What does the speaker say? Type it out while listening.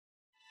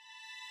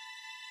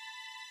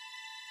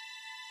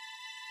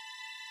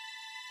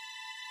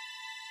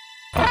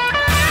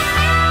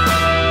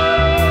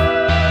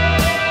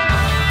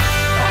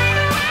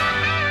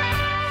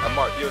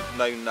you're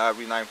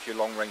renowned for your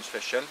long range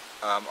fishing.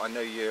 I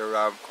know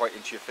you're quite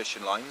into your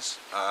fishing lines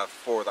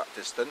for that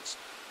distance.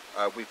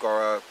 We've got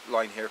a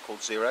line here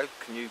called Zero.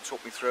 Can you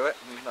talk me through it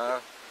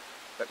and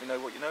let me know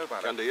what you know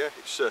about it? Can do, yeah.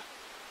 It's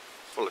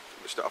well,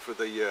 we start off with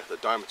the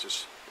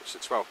diameters. It's a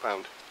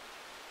 12-pound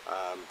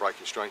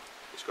breaking strain.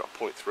 It's got a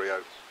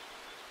 0.30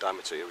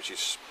 diameter, which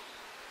is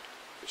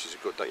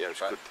a good. You know, it's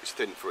good. It's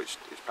thin for its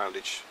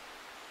poundage,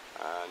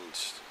 and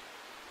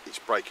it's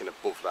breaking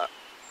above that,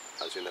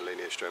 as in the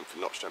linear strength.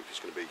 The knot strength is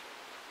going to be,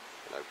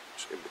 you know,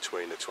 in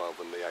between the 12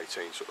 and the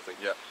 18 sort of thing.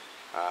 Yeah.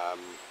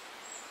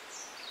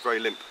 Very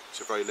limp.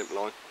 It's a very limp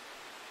line,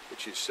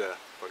 which is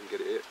if I can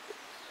get it here.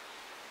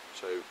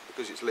 So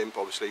because it's limp,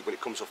 obviously when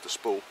it comes off the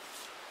spool,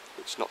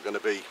 it's not going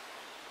to be.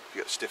 If you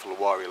get the stiff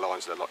little wiry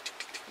lines, they're like tick,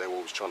 tick, tick, they're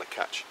always trying to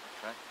catch.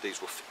 Okay.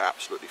 These will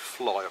absolutely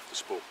fly off the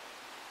spool.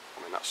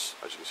 I mean, that's,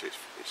 as you can see,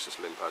 it's just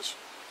limp as,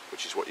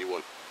 which is what you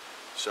want.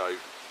 So,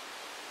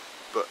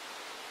 but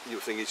the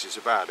other thing is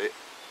about it,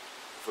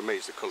 for me,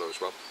 is the colour as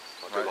well.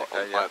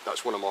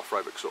 That's one of my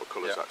favourite sort of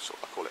colours. Yeah.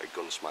 I call it a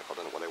gun smack. I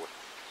don't know what they were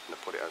going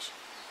to put it as,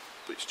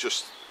 but it's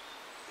just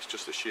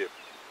the sheer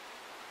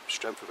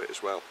strength of it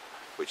as well,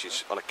 which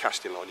is on a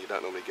casting line you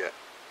don't normally get.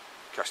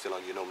 Casting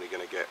line, you're normally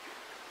going to get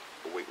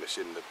a weakness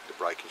in the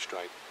breaking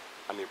strain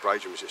and the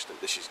abrasion resistant.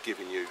 This is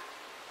giving you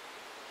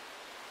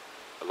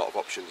a lot of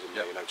options in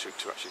there, you know, to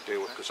actually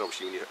deal with, because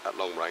obviously when you're at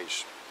long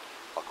range,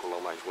 I call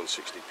long range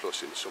 160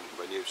 plus in some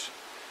venues,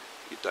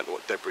 you don't know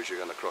what debris you're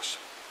going to cross.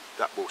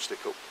 That will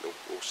stick up, it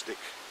will stick.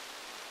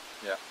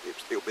 Yeah.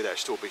 It'll be there,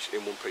 still be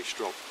in one piece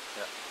strong.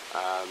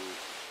 Yeah.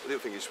 The other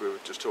thing is we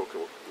want to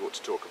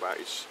talk about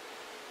is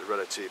the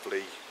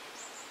relatively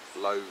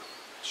low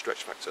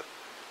stretch factor.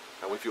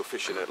 And if you're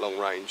fishing at long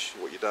range,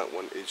 what you don't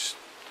want is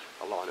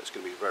a line that's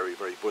going to be very,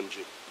 very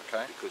bungy.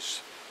 Okay.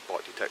 Because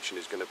bite detection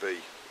is going to be,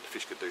 the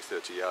fish could do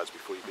 30 yards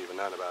before you've even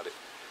known about it.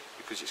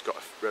 Because it's got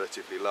a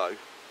relatively low,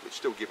 it's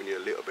still giving you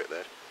a little bit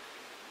there.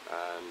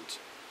 And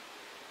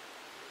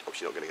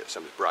obviously you're not going to get the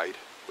same as braid,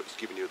 but it's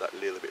giving you that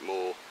little bit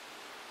more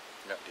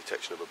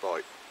detection of a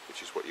bite,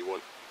 which is what you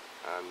want.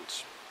 And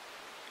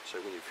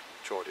so when you've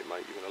tried it,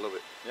 mate, you're going to love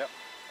it. Yep,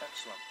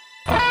 excellent.